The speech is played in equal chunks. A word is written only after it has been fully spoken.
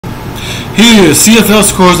Here, CFL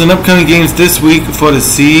scores and upcoming games this week for the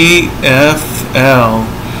CFL.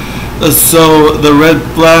 So the Red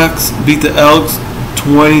Blacks beat the Elks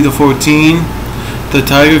 20-14. The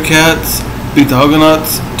Tiger Cats beat the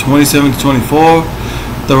Huguenots 27-24.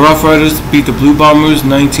 The Rough Riders beat the Blue Bombers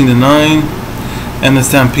 19-9. And the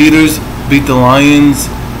Stampeders beat the Lions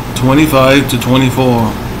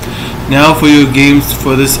 25-24. Now for your games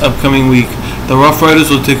for this upcoming week. The Rough Riders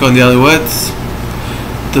will take on the Alouettes.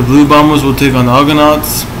 The Blue Bombers will take on the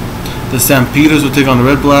Huguenots. The Stampeders will take on the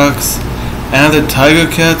Red Blacks. And the Tiger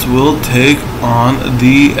Cats will take on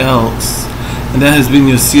the Elks. And that has been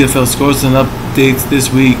your CFL scores and updates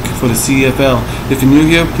this week for the CFL. If you're new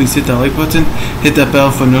here, please hit that like button. Hit that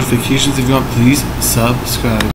bell for notifications. If you want, please subscribe.